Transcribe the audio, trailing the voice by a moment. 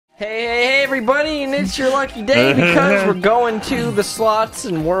Hey everybody, and it's your lucky day because we're going to the slots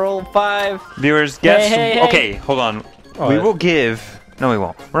in World 5. Viewers, guess. Hey. Okay, hold on. We will give. No, we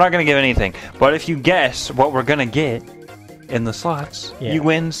won't. We're not going to give anything. But if you guess what we're going to get in the slots, you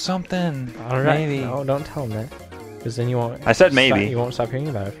win something. All right. Maybe. No, don't tell them that. Because then you won't. I said maybe. You won't stop hearing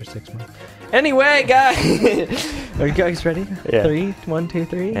about it for 6 months. Anyway, guys. Are you guys ready? Yeah. 3, 1, 2,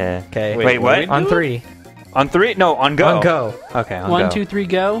 3? Yeah. Okay. Wait, what? On 3. On 3? No, on go. On go. Okay, on 1, go. 2, 3,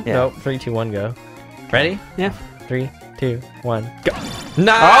 go. Yeah. Nope, 3, 2, 1, go. Ready? Yeah. 3, 2, 1, go.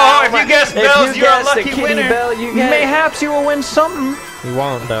 No! Oh, if you guess bells, you're a lucky Kitty winner. Bell, you get Mayhaps you will win something. You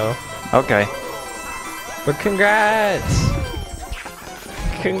won't, though. Okay. But congrats!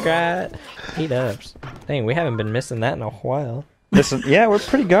 Congrats! 8 ups. Dang, we haven't been missing that in a while. Listen, yeah, we're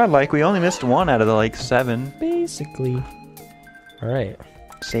pretty godlike. We only missed 1 out of the, like, 7. Basically. Alright.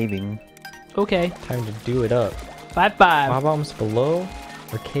 Saving. Okay. Time to do it up. 5-5. Bob-ombs below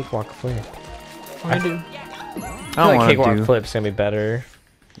or Cakewalk flip? I do. I don't feel like wanna Cakewalk do- flip's gonna be better.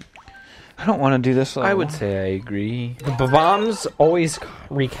 I don't want to do this. I would say I agree. The bombs always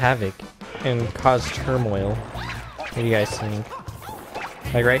wreak havoc and cause turmoil. What do you guys think?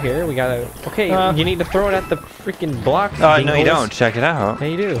 Like right here, we gotta. Okay, you need to throw it at the freaking blocks. No, you dingles. don't. Check it out. Yeah,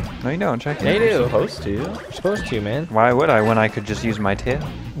 you do. No, you don't. Check it Yeah, out. you do. Supposed to. You're supposed to, man. Why would I when I could just use my tail?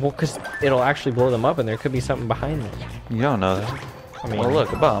 Well, because it'll actually blow them up, and there could be something behind them. You don't know that. I mean, Well,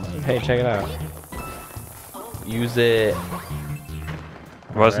 look, a bomb. Hey, check it out. Use it.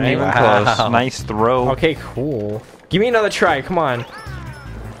 Wasn't Alright. even Wow. close. Nice throw. Okay, cool. Give me another try. Come on.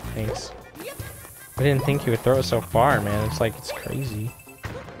 Thanks. I didn't think you would throw it so far, man. It's like it's crazy.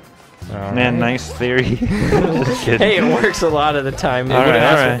 Man, Alright. nice theory. Just kidding. Hey, it works a lot of the time. All right,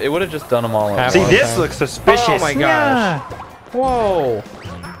 all right. It would have just done them all at See, See, once. this looks suspicious. Oh my gosh. Whoa.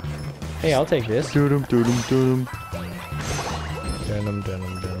 Hey, I'll take this. Doodum, doodum, doodum.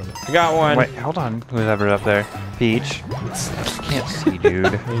 I got one. Wait, hold on. Whoever up there. Peach. Can't see, dude.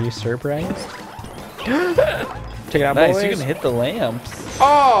 Are you surprised? Check it out, Nice, boys. you can hit the lamps.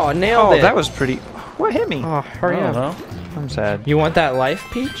 Oh, nailed Oh, it. that was pretty. What hit me? Oh, hurry I up. don't know. I'm sad. You want that life,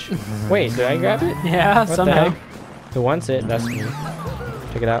 Peach? Wait, did I grab it? Yeah, What the somehow. heck? Who wants it? That's me.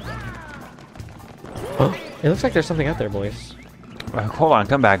 Check it out. It looks like there's something out there, boys. Hold on.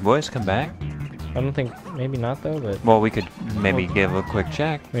 Come back, boys. Come back. I don't think, maybe not though, but Well, we could maybe give a quick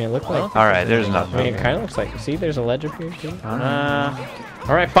check. I mean, it looked like. All right, there's I nothing. mean, it kind of looks like. See, there's a ledge up here too. Uh,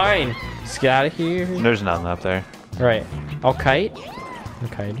 All right, fine. Let's get out of here. there's nothing up there. All right, I'll kite. I'm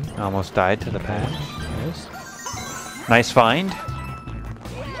kiting. Almost died to the patch. Nice. Nice find.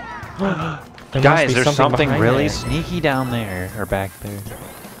 There must Guys, be there's something behind really there. sneaky down there or back there.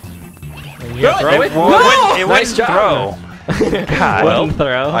 You gonna throw it? It Nice wouldn't job. throw. God. Well, Wouldn't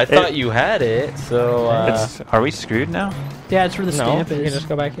throw. I thought you had it, so Are we screwed now? Yeah, it's where the No, stamp you can is. just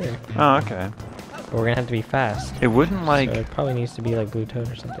go back here. Oh, okay. But we're gonna have to be fast. It wouldn't like. So it probably needs to be like Blue Toad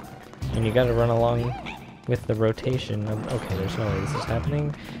or something. And you gotta run along with the rotation. Okay, there's no way this is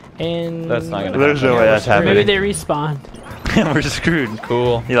happening. And That's not gonna There's no way that's happening. Maybe they respawn. We're screwed.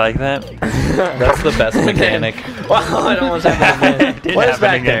 cool. You like that? That's the best mechanic. Wow, it almost happened again. Did What is happen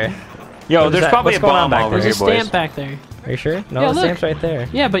back again. there? Yo, What is there's that? probably What's a going on bomb back over there? here, There's a boys. stamp back there. Are you sure? No, Yeah, the look. stamp's right there.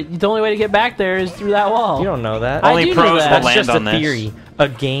 Yeah, but the only way to get back there is through that wall. You don't know that. I Only do know pros will that. That's land just a on this. theory. A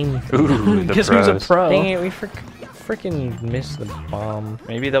game. Ooh, the Because who's a pros. pro? Dang it, we freaking missed the bomb.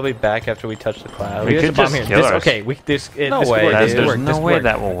 Maybe they'll be back after we touch the cloud. We There's could a bomb just here. kill us. Okay, this No this way, could work. dude. This There's work. no This way work.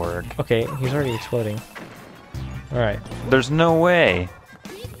 that will work. Okay, he's already exploding. All right. There's no way.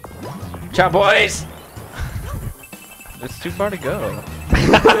 Ciao, boys. It's too far to go.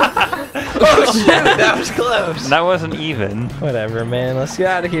 Oh shoot, that was close. That wasn't even. Whatever, man. Let's get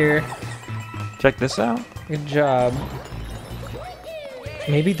out of here. Check this out. Good job.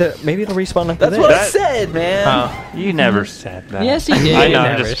 Maybe it'll respawn after That's this. what I said, man. Oh. You never said that. Yes, he did. I know.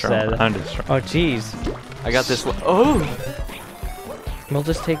 Never I'm just said trolling. it. I'm just trolling. Oh jeez. I got this one. Oh! We'll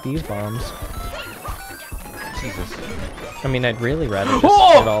just take these bombs. Jesus. I mean, I'd really rather just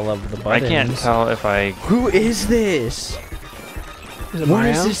Oh! hit all of the I buttons. can't tell if I. Who is this? Is it What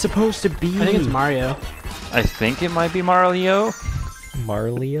Mario? is this supposed to be? I think it's Mario. I think it might be Mario.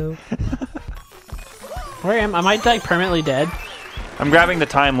 Marleo? Where am I? Am I like permanently dead? I'm grabbing the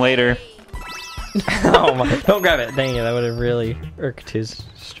time later. Oh my! Don't grab it. Dang it! That would have really irked his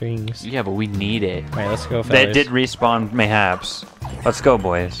strings. Yeah, but we need it. All right, let's go. That fellas. did respawn, mayhaps. Let's go,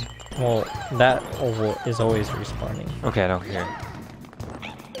 boys. Well, that oval is always respawning. Okay, I don't care.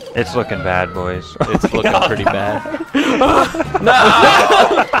 It's looking bad, boys. It's looking pretty bad.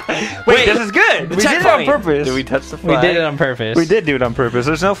 Wait, this is good. We did it on checkpoint. purpose. Did we touch the We flag? did it on purpose. We did do it on purpose.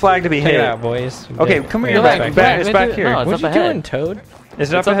 There's no flag to be Check hit. it out, boys. We Okay, did. come We here. got Back, it back, it's back No, here. it's What up you ahead. doing, Toad?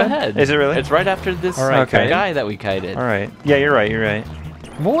 Is it It's up ahead? Is it really? It's right after this guy that we kited. All right. Yeah, you're right. You're right.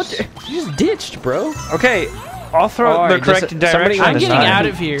 What? You just ditched, bro. Okay, I'll throw the correct direction. I'm this getting time. out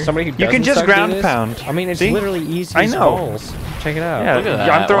of here. Somebody who You can doesn't just suck do ground this? pound. I mean, it's See? literally easy I as know. balls. Check it out. Yeah, Look at that.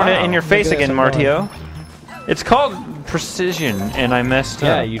 I'm throwing it in your Look face at this, again, I'm going. Martio. It's called precision, and I messed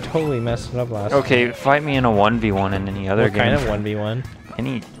Yeah, up. you totally messed it up last Okay, fight me in a 1v1 in any other What game. kind of 1v1?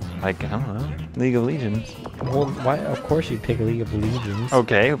 Any, like, I don't know, League of Legends. Well, why? Of course you'd pick League of Legends.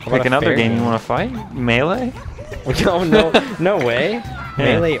 Okay, about pick a another fair game you game? want to fight. Melee? Oh, no, no way.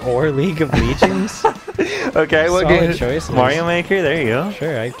 Melee or League of Legends? Okay, what Solid game? choices. Mario Maker, there you go.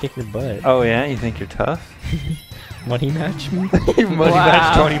 Sure, I'd kick your butt. Oh yeah, you think you're tough? Money match me? Money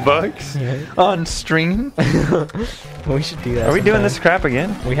match $20 Yeah. on stream? We should do that. Are we doing sometime. this crap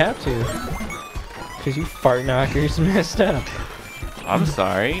again? We have to. Because you fart knockers messed up. I'm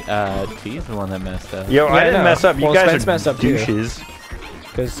sorry. T's the one that messed up. Yo, Yeah, I didn't know. mess up. You Well, guys Spence are messed up too. douches.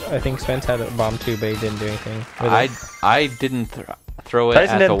 Because I think Spence had a bomb too, but he didn't do anything. with it. I didn't throw it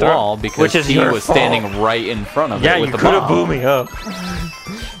Tyson at the didn't throw- wall because which is he your was fault. standing right in front of Yeah, it with you the could have bomb. blew me up.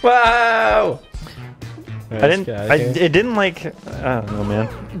 Wow! I didn't. It didn't like. I don't know,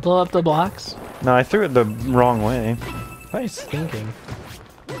 man. Blow up the blocks. No, I threw it the wrong way. Nice thinking.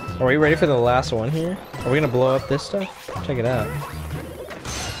 Are we ready for the last one here? Are we gonna blow up this stuff? Check it out.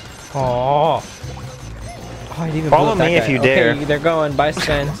 Oh, I didn't even Follow blew up me that if guy. you dare. Okay, they're going. Bye,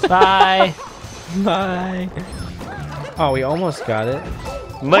 Spence. Bye. Bye. Oh, we almost got it.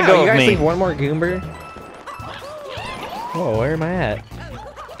 Let Wow, go you of guys me. leave one more Goomber? Whoa, where am I at?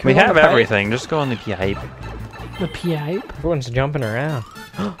 Can We go on have the pipe? everything. Just go on the pipe. The pipe. Everyone's jumping around.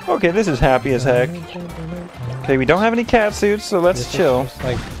 Okay, this is happy as heck. Okay, we don't have any cat suits, so let's This is chill. just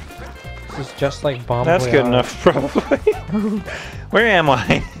like, this is just like bomb. That's good enough, probably. Where am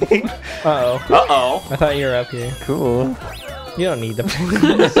I? Uh-oh. Uh-oh. I thought you were up here. Cool. You don't need the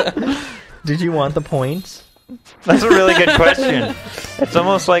points. Did you want the points? That's a really good question. It's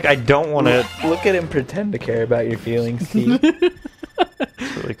almost like I don't want to. Look at him pretend to care about your feelings, T.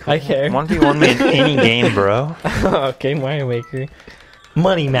 It's really cool. I care. 1v1 me in any game, bro. Okay, Mario Maker.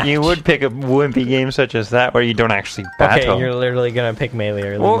 Money match. You would pick a wimpy game such as that where you don't actually battle. Okay, you're literally gonna pick Melee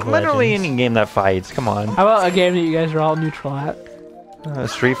or League Well, of literally Legends. any game that fights. Come on. How about a game that you guys are all neutral at?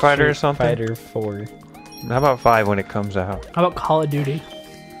 Street Fighter or something? Fighter 4. How about 5 when it comes out? How about Call of Duty?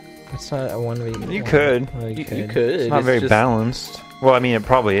 It's not a 1v. You could. Well, you You could. could. It's not very balanced. Well, I mean, it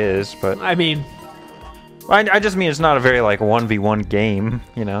probably is, but I mean, I just mean it's not a very like 1v1 game,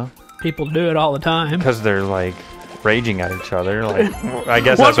 you know, people do it all the time. because they're like raging at each other. Like, I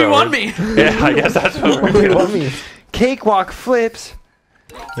guess that's what 1v1 we're- me! Yeah, I guess that's what we're doing. Cakewalk flips.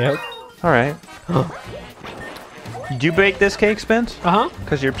 Yep. All right. Did you bake this cake, Spence? Uh-huh.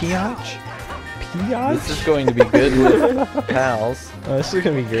 Because you're Piach? This is going to be good with pals. Oh, this is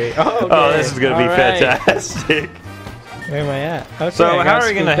gonna be great. Oh, Oh, okay. this is gonna be All right. fantastic. Where am I at? Okay, So, I how got are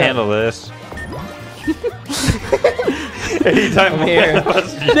we gonna scooped up. handle this? Anytime I'm one here. of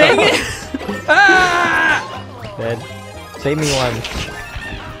us jump. Dang it! Dead. Save me one.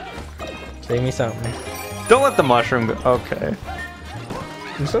 Save me something. Don't let the mushroom go. Okay.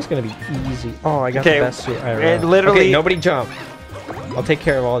 This one's gonna be easy. Oh, I got Okay, the best suit. it literally- Okay, nobody jump. I'll take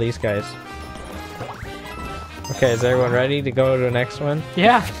care of all these guys. Okay, is everyone ready to go to the next one?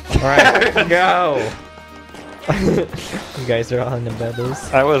 Yeah. Alright, go! You guys are all in the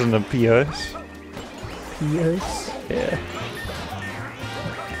bubbles. I wasn't a Pios. Yes. Yeah.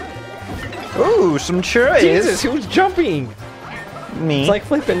 Ooh, some cherries. Jesus, who's jumping? Me. It's like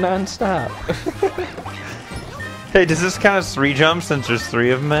flipping non-stop. Hey, does this count as 3 jumps since there's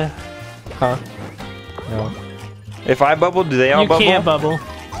 3 of them? Huh? No. If I bubble, do they all You bubble? can't bubble.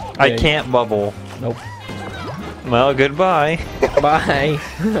 I Yeah. can't bubble. Nope. Well, goodbye. Bye.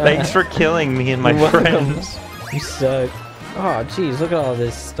 Thanks for killing me and my You're welcome. friends. You suck. Oh, jeez, look at all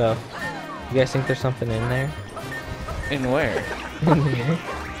this stuff. You guys think there's something in there? In where? In here?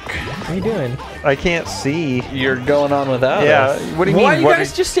 What are you doing? I can't see. You're going on without Yeah, us. what do you mean? Why are you What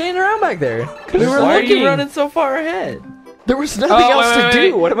guys just standing around back there? We were Why are looking. you running so far ahead. There was nothing else to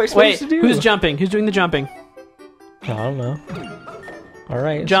do. What am I supposed Wait, to do? who's jumping? Who's doing the jumping? I don't know. All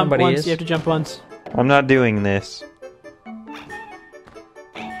right, Jump somebody once. is. You have to jump once. I'm not doing this.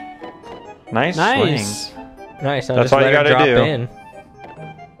 Nice swing. Nice. Nice. I'll That's just all you let her gotta drop do. in.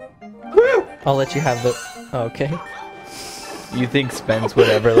 Woo! I'll let you have the. Oh, okay. You think Spence would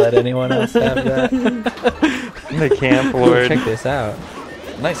ever let anyone else have that? The camp Ooh, lord. check this out.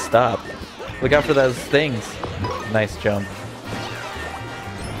 Nice stop. Look out for those things. Nice jump.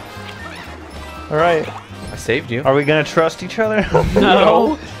 All right. I saved you. Are we gonna trust each other?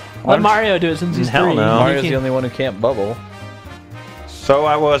 No. Let I'm- Mario do it since he's Hell 3. no. He Mario's the can't- only one who can't bubble. So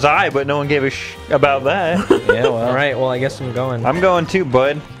I was but no one gave a about that. Yeah, well. All right. Well, I guess I'm going. I'm going too,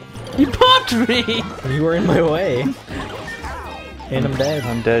 bud. You popped me! You were in my way. And I'm dead.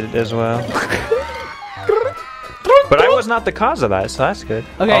 I'm dead as well. But I was not the cause of that, so that's good.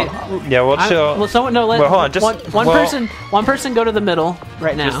 Okay. Yeah, we'll chill. Well, someone no. Let Well, hold on, one person go to the middle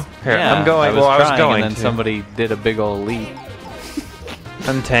right now. Here, Yeah, I'm going. I was going. and then somebody did a big old leap.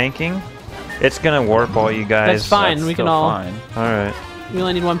 I'm tanking. It's gonna warp all you guys. That's fine. That's we can still all. fine. All right. We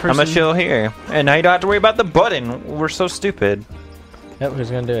only need one person. I'm gonna chill here, and now you don't have to worry about the button. We're so stupid. Yep.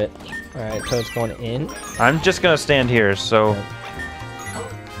 Who's gonna do it? All right. So it's going in. I'm just gonna stand here. So.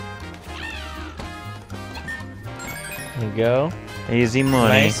 There you go. Easy money.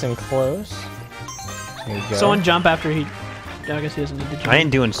 Nice and close. There you go. Someone jump after he. I guess he doesn't need to jump. I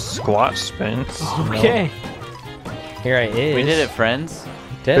ain't doing squat spins. Okay. Here I is. We did it, friends.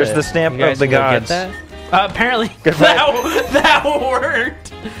 Did There's it. the stamp You guys of the can go gods. Get that? Apparently Good that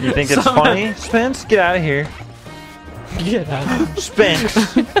worked. You think it's Somehow- funny? Spence, get out of here. Get out.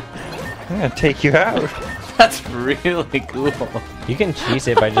 Spence. I'm gonna take you out. That's really cool. You can cheese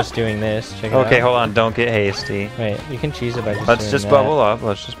it by just doing this. Check it Okay, out. hold on. Don't get hasty. Wait, you can cheese it by just Let's doing just that. bubble up.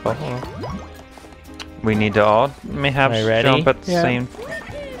 Let's just bubble up. We need to all have Am I ready? jump at the Yeah. same.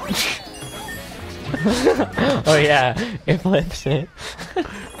 Oh yeah, it flips it.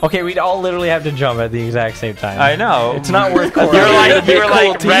 Okay, we'd all literally have to jump at the exact same time. I know. It's not worth You're coordinating. like,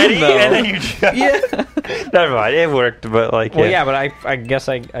 Cool team, ready, though. and then you just. Yeah. Never mind. It worked, but like. Well, yeah, but I guess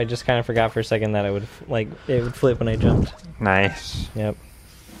I just kind of forgot for a second that it would it would flip when I jumped. Nice. Yep.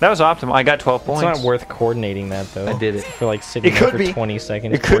 That was optimal. I got 12 points. It's not worth coordinating that though. I did it. For like sitting It there could for be. 20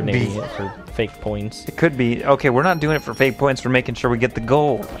 seconds It could coordinating be. it for fake points. It could be. Okay, we're not doing it for fake points. We're making sure we get the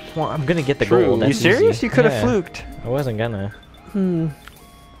goal. Well, I'm gonna get the True. goal. You That's serious? easy. You could have Yeah. fluked. I wasn't gonna.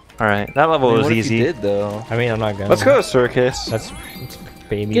 All right, that level was What if easy. you did though? I mean, I'm not gonna. Let's go to circus. That's it's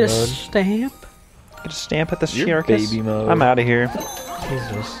baby Get a mode. stamp. Get a stamp at the You're circus. baby mode. I'm out of here.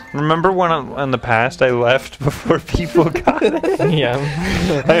 Jesus. Remember when in the past I left before people got it?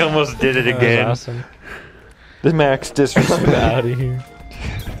 Yeah. I almost did it That was again. awesome. The max disrespect. Out of here.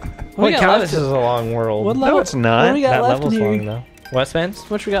 What Holy we got cow, left? this is a long world. What No, level? it's What not. do we got That left level's in here? long though. What, Spence?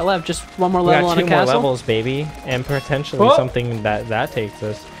 What we got left? Just one more We level got on two a more castle. levels, baby, and potentially Whoa. something that takes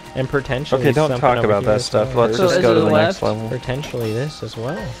us, and potentially. Okay, don't something talk over about here that as stuff. well. Let's So just is go it to the left? next level. Potentially this as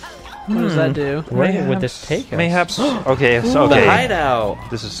well. What does that do? Where would this take us? Mayhaps. Okay, so The okay. hideout.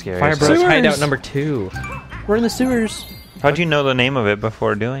 This is scary. Fire So- Bros Sewers. Hideout number 2. We're in the sewers. How'd you know the name of it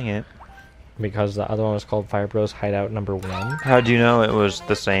before doing it? Because the other one was called Fire Bros Hideout number 1. How'd you know it was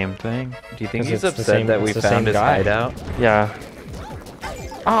the same thing? Do you think 'Cause he's it's the upset same- that we it's the same found his guy. hideout? Yeah.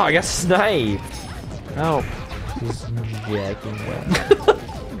 Oh, I got sniped. Oh. He's jacking up.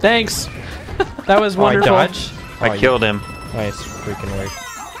 Thanks. That was Oh, I wonderful. dodged. I killed him. Nice freaking work.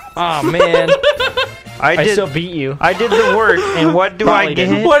 Oh man, I I did. still beat you. I did the work, and what do I Probably get?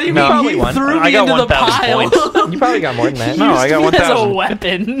 didn't. What do you No, mean? probably He won. threw I me got into the 1,000 pile. points. You probably got more than that. No, I got Used me as a 1,000.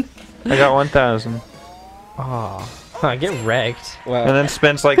 weapon. I got 1,000. Oh, get wrecked. And then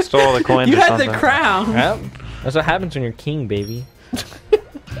Spence like stole the coins You or had something. the crown. Yep. That's what happens when you're king, baby.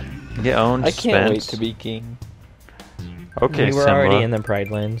 Get owned, I can't wait Spence. to be king. Okay, you were Simba. already in the Pride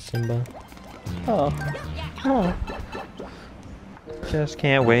Land, Simba. Oh. Just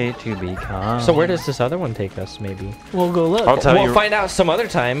can't wait to become. So where does this other one take us? Maybe. We'll go look. I'll tell We'll you. find out some other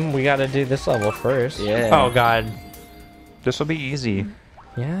time. We gotta do this level first. Yeah. Oh God. This will be easy.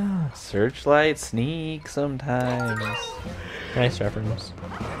 Yeah. Searchlight sneak sometimes. Nice reference.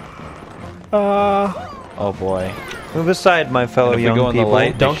 Oh boy. Move aside, my fellow And if we young go in the people.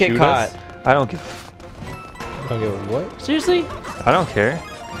 light, Don't they get shoot caught. us? I don't give. Don't give a what? Seriously? I don't care.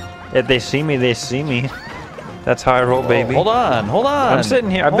 If they see me, they see me. That's how I roll, baby. Hold on, hold on. I'm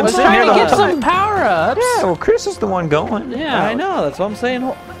sitting here. I've been I'm sitting here trying the to whole get time. some power-ups. Yeah, well, Chris is the one going. Yeah. I know, that's what I'm saying.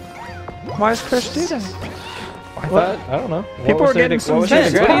 Why is Chris do that? I thought. I don't know. What People was are there getting to- some what was there to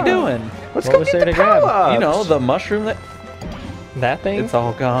sense. What are grab? you doing? Let's What go was get there the to grab? power-ups. You know, the mushroom that... That thing? It's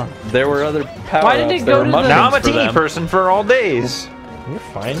all gone. There were other power-ups. Why did it go There were to the- mushrooms Now I'm a for teeny them. person for all days. You're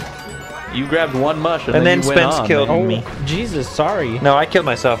fine. You grabbed one mush And then you went Spence on, killed man. me. Jesus, sorry. No, I killed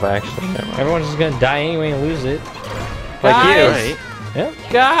myself actually. Never mind. Everyone's just gonna die anyway and lose it. Like Guys! you. Yep.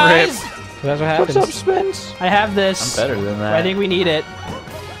 Guys! That's what happens. What's up, Spence? I have this. I'm better than that. I think we need it.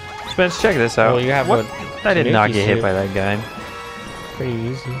 Spence, check this out. Oh, you have what? a I did not Tanuki get hit suit. by that guy. Pretty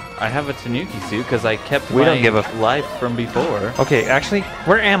easy. I have a Tanuki suit because I kept We my don't give a life from before. Okay, actually,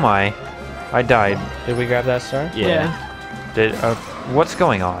 where am I? I died. Did we grab that star? Did what's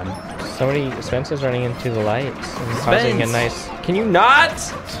going on? Somebody, Spencer's running into the lights and causing a Spence. nice. Can you not?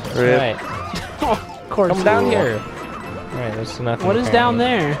 Rip. Right. Of course. Come down here. Alright, there's nothing. What is down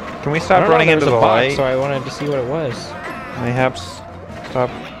there? Can we stop running into the light? So I wanted to see what it was. Mayhaps stop.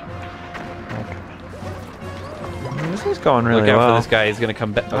 This is going really Look out well. for this guy. He's gonna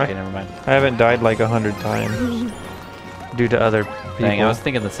come back. Okay, never mind. I haven't died like 100 times due to other people. Dang, I was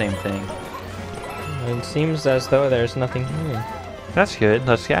thinking the same thing. It seems as though there's nothing here. That's good.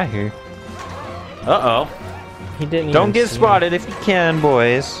 Let's get out of here. Uh-oh. He didn't. Don't even get see spotted if you can,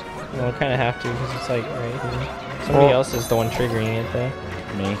 boys. Well, we kind of have to because it's like right here. Somebody else is the one triggering it, though.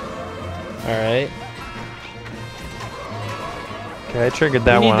 Me. All right. Okay, I triggered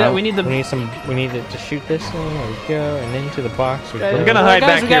that we need one. that, we need the. We need some. We need it to shoot this thing. There we go, and into the box. We're gonna hide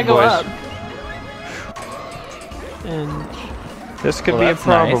back here, boys. And This could be a that's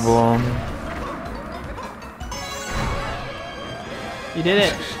nice. problem. you did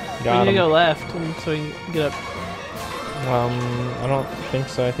it. Got we need to him. go left, and so we can get up. I don't think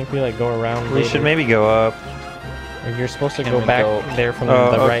so. I think we like go around. We later. should maybe go up. Or you're supposed to Can go we back go- there from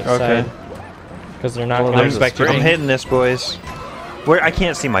Oh, the right okay. side. Because they're not Well, going to there's a expect you. spring. I'm hitting this, boys. Where I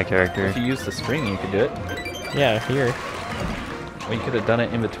can't see my character. If you use the spring, you could do it. Yeah, here. Well, you could have done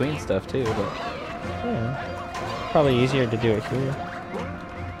it in between stuff too, but Yeah. Probably easier to do it here.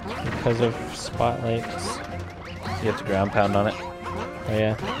 Because of spotlights. you have to ground pound on it. Oh,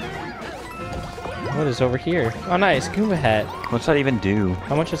 yeah. What is over here? Oh, nice. Goomba hat. What's that even do?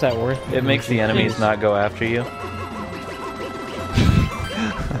 How much is that worth? It makes the enemies not go after you.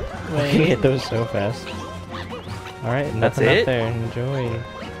 We Wait. hit those so fast. Alright, That's nothing it? up there. Enjoy.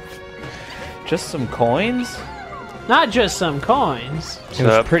 Just some coins? Not just some coins. It was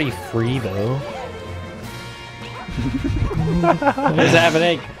up? pretty free, though. Just have an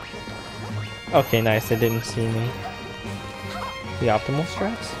egg. Okay, nice. They didn't see me. The optimal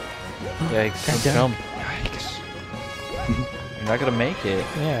strats? Yikes! God Let's damn. jump. You're not gonna make it.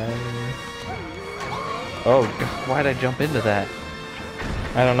 Yeah. Oh, why'd I jump into that?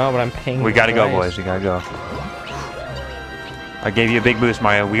 I don't know, but I'm paying. We the gotta go, price. boys. We gotta go. I gave you a big boost,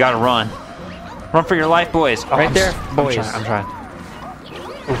 Mario. We gotta run. Run for your life, boys. Oh, Right I'm there, s- boys. I'm trying.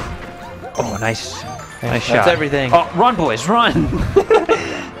 Oof. Oh, nice. Nice shot. That's everything. Oh, run, boys, run!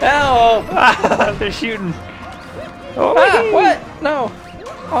 Help! They're shooting. Oh, Ah, what? No.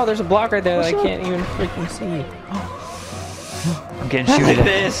 Oh, there's a block right there that I can't even freaking see. I'm getting shooted at.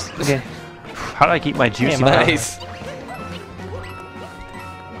 This. Okay. How do I keep my juicy Damn, powder? Nice.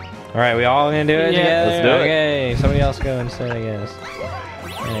 Alright, we all gonna do it Yeah, together? let's do it. Okay, somebody else go instead, I guess.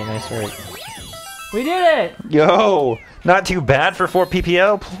 Alright, nice work. We did it. Yo, not too bad for 4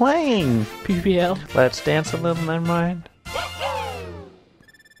 PPL playing. PPL. Let's dance a little, never mind.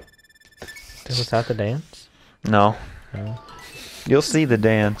 Was that the dance? No. No. You'll see the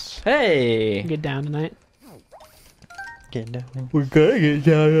dance. Hey. Get down tonight. Get down. We're gonna get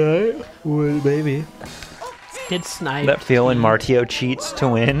down, right? What, baby? Get sniped. That feeling Martio cheats to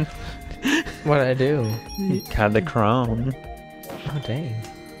win. What'd I do? Kind of crown. Oh, dang.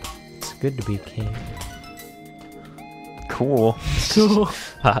 It's good to be king. Cool. Cool.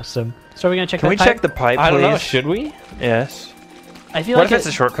 Awesome. So are we gonna check Can that we pipe? check the pipe, please? I don't know, should we? Yes. I feel What like if it's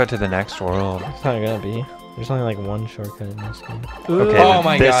a shortcut to the next world? It's not gonna be. There's only like one shortcut in this game. Ooh. Okay, Oh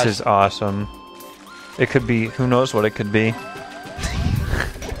my this gosh. is awesome. It could be, who knows what it could be.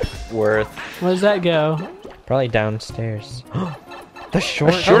 Worth. Where does that go? Probably downstairs. The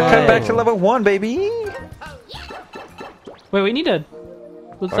shortcut. Shortcut back to level 1, baby! Wait, we need a.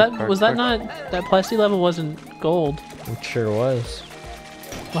 Was Bark, that bark, was that bark. not that plastic level wasn't gold? It sure was.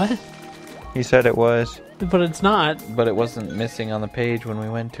 What? He said it was. But it's not. But it wasn't missing on the page when we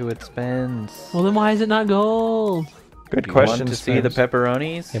went to its spins. Well, then why is it not gold? Good You question. want to see the Spence.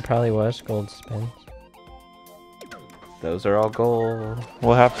 pepperonis? It probably was gold spins. Those are all gold.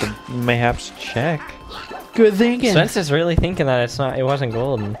 We'll have to mayhaps check. Good thinking. Spence is really thinking that it's not. It wasn't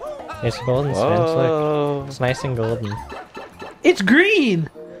golden. It's golden, Spence. Look, Whoa. it's nice and golden. It's green.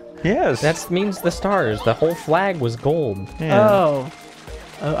 Yes. That means the stars. The whole flag was gold. yeah. Oh.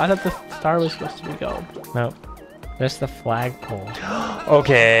 Oh, I thought the star was supposed to be gold. No, that's the flagpole.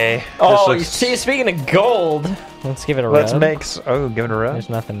 Okay. Oh, This see, speaking of gold, let's give it a Let's rub. make. Oh, give it a rub.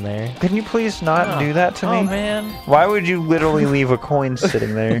 There's nothing there. Can you please not do that to Oh me? man. Why would you literally leave a coin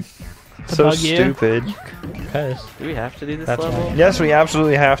sitting there? So bug you? stupid. Because Do we have to do this That's level? right. Yes, we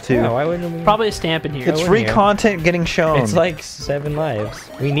absolutely have to. yeah, why wouldn't we? Probably a stamp in here. It's wouldn't free you? content getting shown. It's like 7 lives.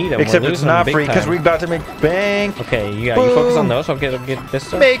 We need them. Except We're it's losing not them free big because time. we're about to make bank. Okay, you focus on Boom. those. I'll get this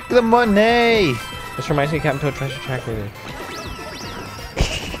stuff. Make the money. This reminds me of Captain Toad Treasure Track later.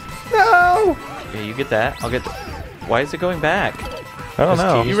 No. Yeah, you get that. I'll get. Why is it going back? I don't Just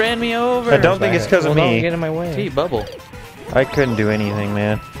know. You ran me over. I don't think it's because of Don't me. get in my way. Gee, bubble. I couldn't do anything,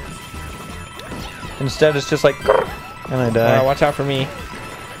 man. Instead, it's just like. And I die. Watch out for me.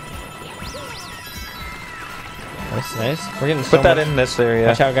 Nice, nice. We're getting so Put that much. in this area.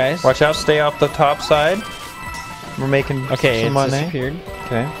 Watch out, guys. Watch out, stay off the top side. We're making Okay, some it's money. disappeared.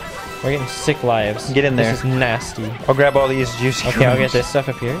 Okay. We're getting sick lives. Get in there. This is nasty. I'll grab all these juicy Okay, I'll get crumbs. this stuff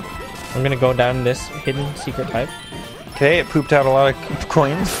up here. I'm gonna go down this hidden secret pipe. Okay, it pooped out a lot of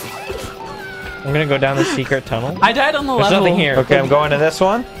coins. I'm gonna go down the secret tunnel. I died on the There's level. nothing here. Okay, I'm going to this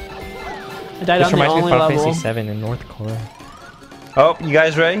one. I died This on the reminds me of only Final level. Fantasy 7 in North Korea. Oh, you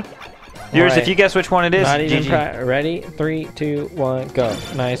guys ready? Viewers, Alright. if you guess which one it is, Not even GG. ready? 3, 2, 1, go.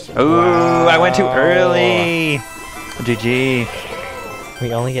 Nice. Ooh, I went too Wow. early. GG.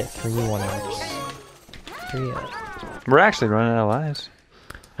 We only get 3 1-ups. 3 We're actually running out of lives.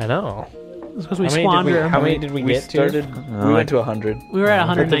 I know. It's because we How many did squandered we- them. how many did we get to? started, we went to 100. We were at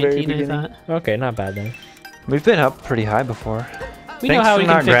At the very 119, I beginning. thought. Okay, not bad then. We've been up pretty high before. We know Thanks how for we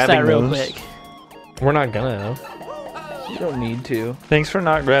not can fix that grabbing real moves. quick. We're not gonna though. You don't need to. Thanks for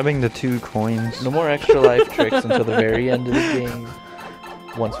not grabbing the 2 coins. No more extra life tricks until the very end of the game.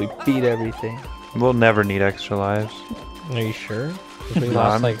 Once we beat everything. We'll never need extra lives. Are you sure? 'Cause we No,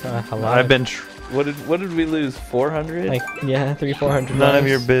 lost I'm- like a lot. I've been What did we lose? 400? like 300-400. None of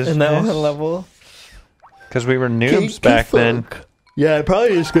your in that business. one level. because we were noobs back then. Yeah,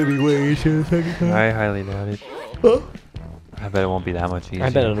 probably just gonna be way easier the second time. I highly doubt it. I bet it won't be that much easier. I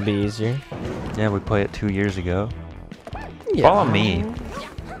bet it'll be easier. Yeah, we played it 2 years ago. Yeah. Follow me,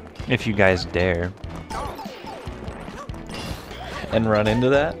 if you guys dare. And run into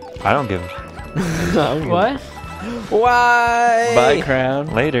that? I don't give What? Why? Bye, Crown.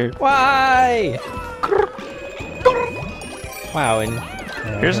 later. Why? Wow, and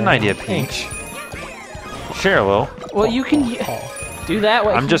Here's an idea, Peach. Share a little. Well, you can do that.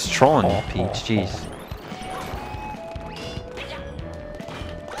 What I'm just trolling you, Peach. Jeez.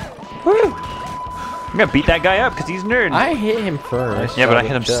 Woo! I'm gonna beat that guy up because he's a nerd. I hit him first. Yeah, but I Solid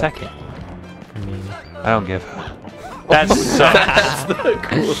hit him shot. second. I mean, I don't give. That sucks. That's the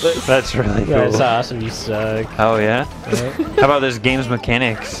coolest. That's really cool. that's awesome. You suck. Oh yeah. Right? How about this game's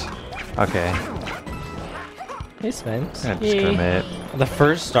mechanics? Okay. Hey, Spence. I'm just gonna admit. The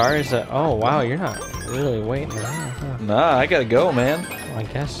first star is a. Oh wow, you're not really waiting around. Huh? Nah, I gotta go, man. Well, I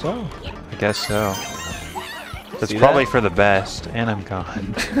guess so. I guess so. That's See probably that? for the best, and I'm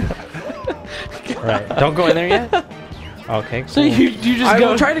gone. Right. Don't go in there yet. Okay. Cool. So you just I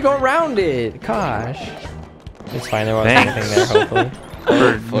go. will try to go around it. Gosh. It's fine. There wasn't Thanks. anything there.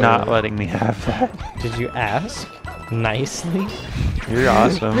 Hopefully. For not letting me have that. Did you ask nicely? You're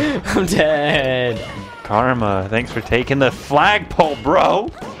awesome. I'm dead. Karma, thanks for taking the flagpole, bro.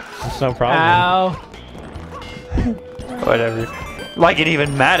 It's no problem. Ow. Whatever. Like it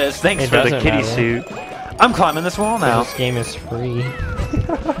even matters. Thanks It for the doesn't kitty matter. suit. I'm climbing this wall now. This game is free.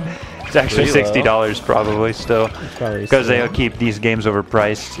 It's actually Pretty $60 probably still, Probably because still. they'll keep these games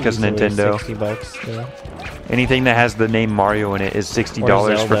overpriced because Easily Nintendo. $60 still. Anything that has the name Mario in it is $60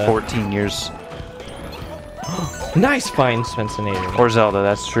 for Zelda. 14 years. Nice find, Spensonator. Or Zelda,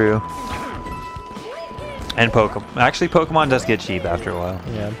 that's true. And Pokemon. Actually, Pokemon does get cheap after a while.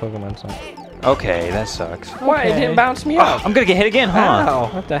 Yeah, Pokemon's not. Okay, that sucks. Why? It didn't bounce me Oh, up. I'm gonna get hit again, huh? Ow.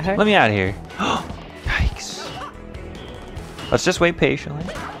 What the heck? Let me out of here. Yikes. Let's just wait patiently.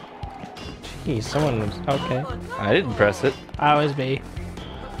 Jeez, someone was. Okay. I didn't press it. I was B.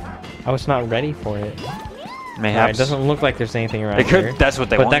 I was not ready for it. Mayhaps. Alright, it doesn't look like there's anything around It could. here. That's what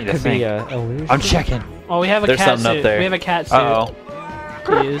they But want that you to could be think. a illusion. I'm checking. Oh, we have a There's cat something up suit. there. We have a cat suit Uh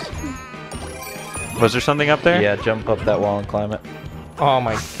to use. oh. Was there something up there? Yeah, jump up that wall and climb it. Oh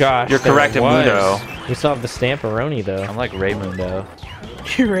my gosh. You're there correct, was. Mundo. We still have the Stamperoni though. I'm like Raymundo.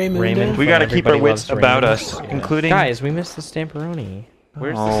 Raymond. Raymond. We gotta keep our Everybody wits loves about Raymond. us, including. Guys, we missed the Stamperoni.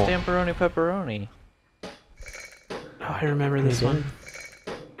 Where's Oh. the Stamperoni pepperoni? Oh, I remember this one.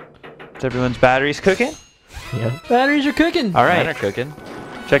 Is everyone's batteries cooking? Yeah. Batteries are cooking. All Mine are right. cooking.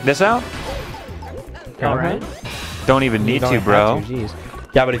 Check this out. All right. Don't even need to, bro. Jeez.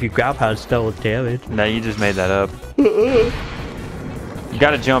 Yeah, but if you grab how it's still damage. No, you just made that up. You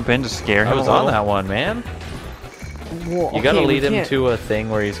gotta jump in to scare him. I was on that one, man. You gotta lead him to a thing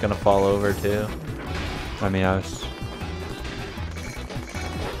where he's gonna fall over too. I mean, I was.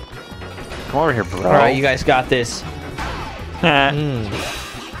 Come over here, bro. Alright, you guys got this. I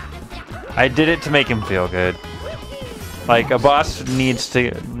did it to make him feel good. Like, a boss needs to,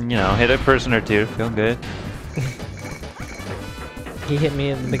 you know, hit a person or two, feel good. He hit me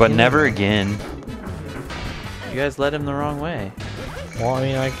in the But beginning. never again. You guys led him the wrong way. Well, I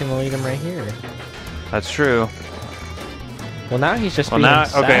mean, I can lead him right here. That's true. Well, now he's just Well, being now,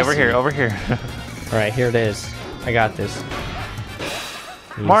 okay, over sassy. here, over here. Alright, here it is. I got this.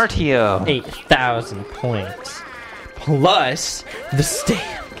 He's Martio. 8,000 points. plus the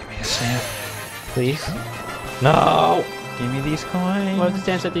stamp. Give me a stamp. Please. No! Give me these coins. What are the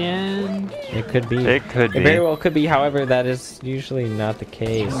stamps at the end? It could be. It could be. It very well could be, however, that is usually not the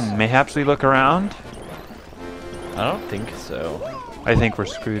case. Mayhaps we look around? I don't think so. I think we're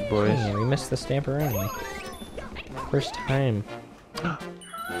screwed, boys. Yeah, we missed the stamperoni. First time.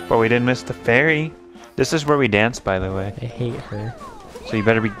 But we didn't miss the fairy. This is where we dance, by the way. I hate her. So you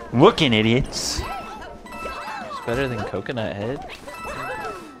better be looking, idiots. It's better than Coconut Head.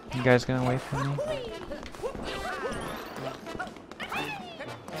 You guys gonna wait for me?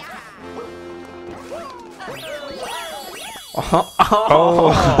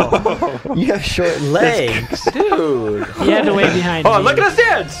 Oh. You have short legs, dude. He had to wait behind me. Oh, look at us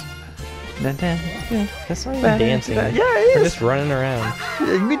dance! That's not even dancing. Yeah, it We're is. just running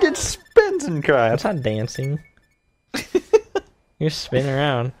around. We did spins and crap. That's not dancing. You're spinning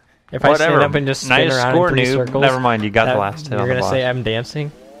around. If I stand up and just spin Nice around score, in 3 noob. circles, Never mind, you got the last hit. You're on the gonna boss. say I'm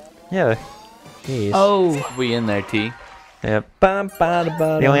dancing? Yeah. Jeez. Oh. We in there, T. Yep.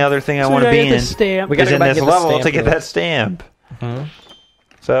 The The only other thing I So want to we be gotta get in the stamp. We is gotta in go back this and get the level stamp, to get though. that stamp.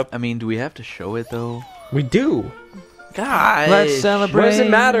 What's up? I mean, do we have to show it though? We do. God. Let's What celebrate. does it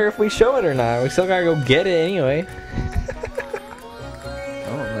matter if we show it or not? We still gotta go get it anyway. I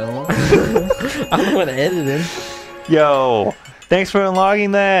don't know. I don't want to edit it. Yo, thanks for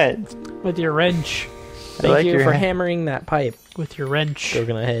unlocking that. With your wrench. Thank like you your for ha- hammering that pipe. With your wrench.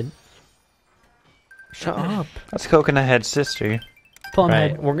 Coconut Head. Shut up. That's Coconut Head's sister. Pull him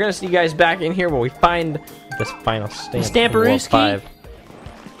Right, head. we're gonna see you guys back in here when we find this final stamp. Stamperooski?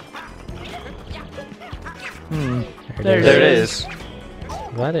 There it is.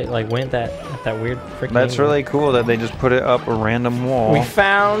 Glad it like went at that weird freaking. That's angle. really cool that they just put it up a random wall. We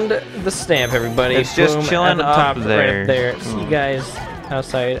found the stamp, everybody. It's just Boom, chilling at the up top, there. Right up there. See you guys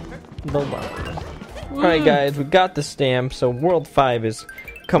outside the line. Alright, guys, we got the stamp. So World 5 is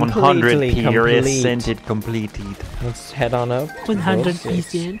completely 100% completed. Let's head on up. to World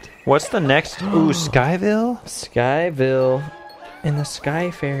 100%. What's the next? Ooh, Skyville? Skyville and the Sky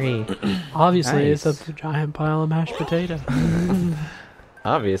Fairy. Obviously, Nice. it's a giant pile of mashed potato.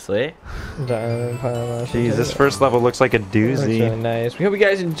 Obviously. Jeez, this first level looks like a That's really doozy. nice. We hope you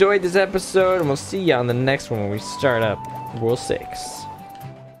guys enjoyed this episode, and we'll see you on the next one when we start up World 6.